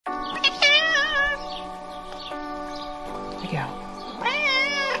jou.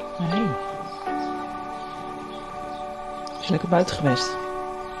 Hey. Is je lekker buiten geweest?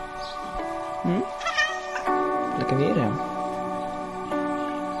 Lekker weer, hè?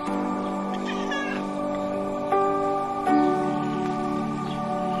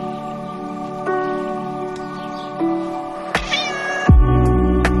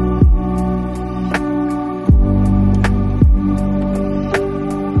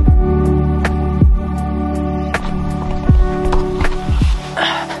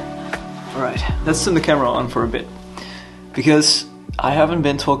 Let's turn the camera on for a bit, because I haven't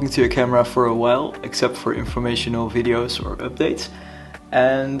been talking to a camera for a while, except for informational videos or updates,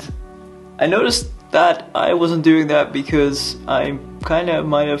 and I noticed that I wasn't doing that because I kind of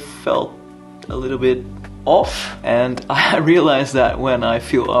might have felt a little bit off, and I realized that when I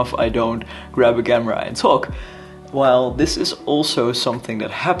feel off I don't grab a camera and talk. While this is also something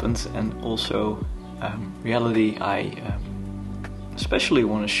that happens, and also reality I especially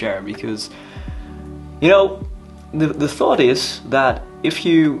want to share, because you know, the thought is that if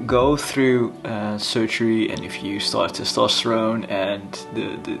you go through surgery and if you start testosterone, and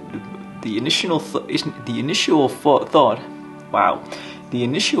the initial thought,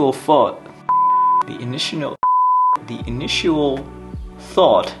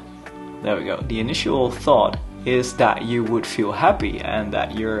 there we go. The initial thought is that you would feel happy and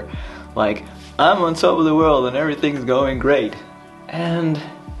that you're like, I'm on top of the world and everything's going great. And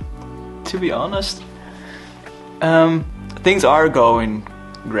to be honest, things are going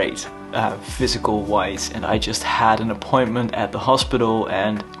great, physical wise, and I just had an appointment at the hospital,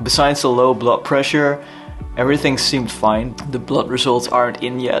 and besides the low blood pressure, everything seemed fine. The blood results aren't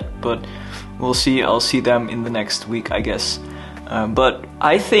in yet, but we'll see. I'll see them in the next week, I guess. But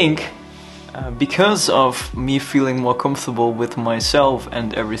I think because of me feeling more comfortable with myself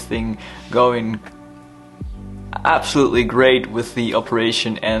and everything going absolutely great with the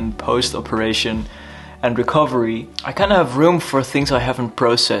operation and post-operation and recovery, I kind of have room for things I haven't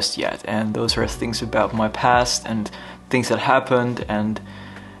processed yet, and those are things about my past and things that happened, and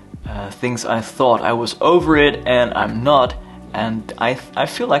things I thought I was over it and I'm not, and I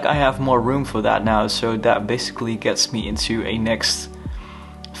feel like I have more room for that now. So that basically gets me into a next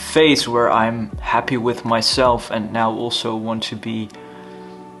phase where I'm happy with myself, and now also want to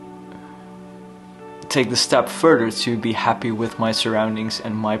take the step further to be happy with my surroundings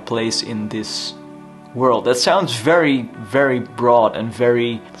and my place in this world. That sounds very, very broad and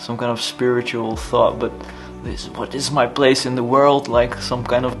very some kind of spiritual thought, but what is my place in the world, like some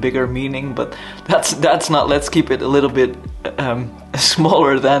kind of bigger meaning, but that's not. Let's keep it a little bit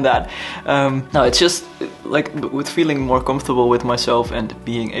smaller than that. No, it's just like with feeling more comfortable with myself and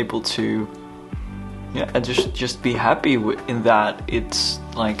being able to just be happy in that. It's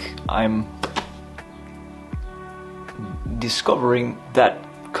like I'm discovering that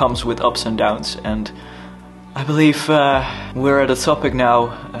comes with ups and downs, and I believe we're at a topic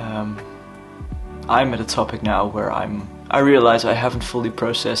now, I'm at a topic now where I realize I haven't fully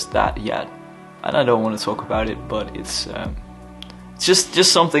processed that yet, and I don't want to talk about it, but it's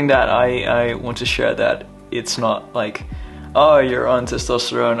just something that I want to share, that it's not like, oh, you're on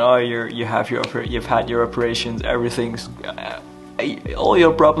testosterone, oh, you've had your operations, everything's all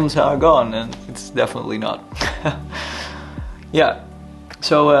your problems are gone, and it's definitely not. Yeah.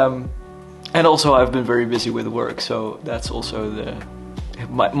 So, and also I've been very busy with work, so that's also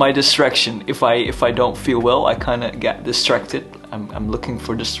my distraction. If I don't feel well, I kind of get distracted. I'm looking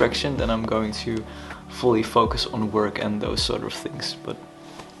for distraction, then I'm going to fully focus on work and those sort of things. But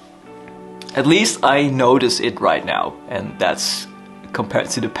at least I notice it right now, and that's, compared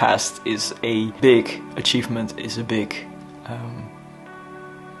to the past, is a big achievement, is a big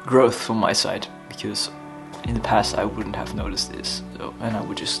growth from my side, because in the past I wouldn't have noticed this, so, and I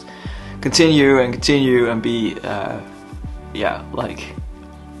would just continue and be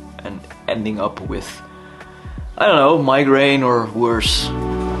and ending up with, I don't know, migraine or worse.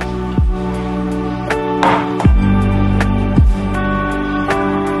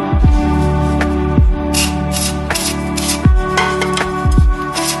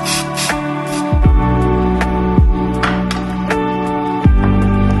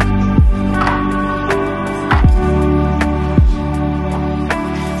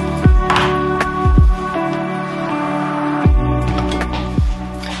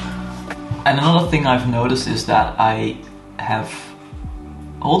 And another thing I've noticed is that I have,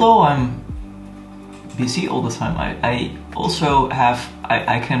 although I'm busy all the time, I also have,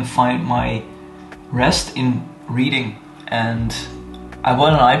 I can find my rest in reading, and I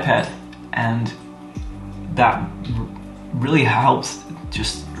bought an iPad, and that really helps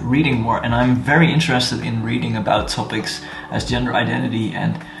just reading more, and I'm very interested in reading about topics as gender identity,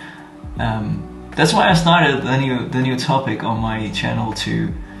 and that's why I started the new topic on my channel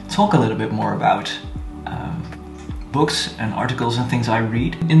to talk a little bit more about books and articles and things I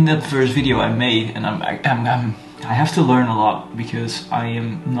read. In that first video I made, and I have to learn a lot because I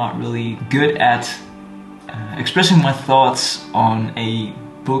am not really good at expressing my thoughts on a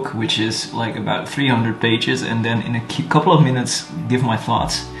book which is like about 300 pages, and then in a couple of minutes give my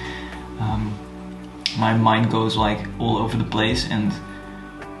thoughts. My mind goes like all over the place and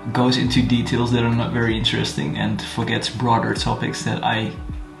goes into details that are not very interesting and forgets broader topics that I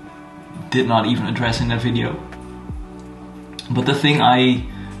did not even address in that video. But the thing I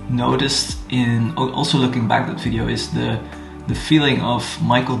noticed in also looking back at that video is the feeling of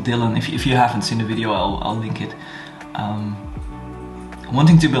Michael Dillon. If you haven't seen the video, I'll link it.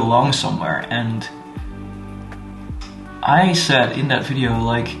 Wanting to belong somewhere, and I said in that video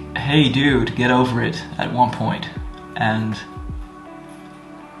like, hey dude, get over it at one point, and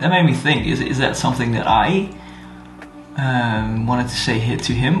that made me think, is that something that I wanted to say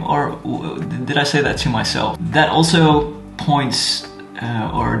to him, or did I say that to myself? That also points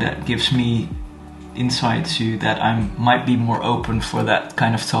or that gives me insight to that I might be more open for that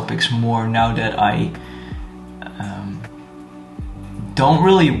kind of topics more now that I don't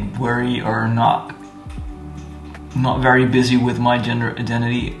really worry or not very busy with my gender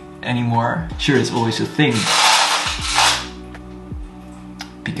identity anymore. Sure, it's always a thing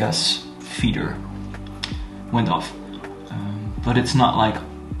because feeder went off, but it's not like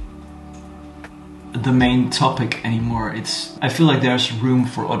the main topic anymore. I feel like there's room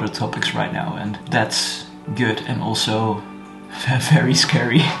for other topics right now, and that's good and also very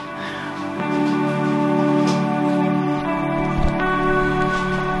scary.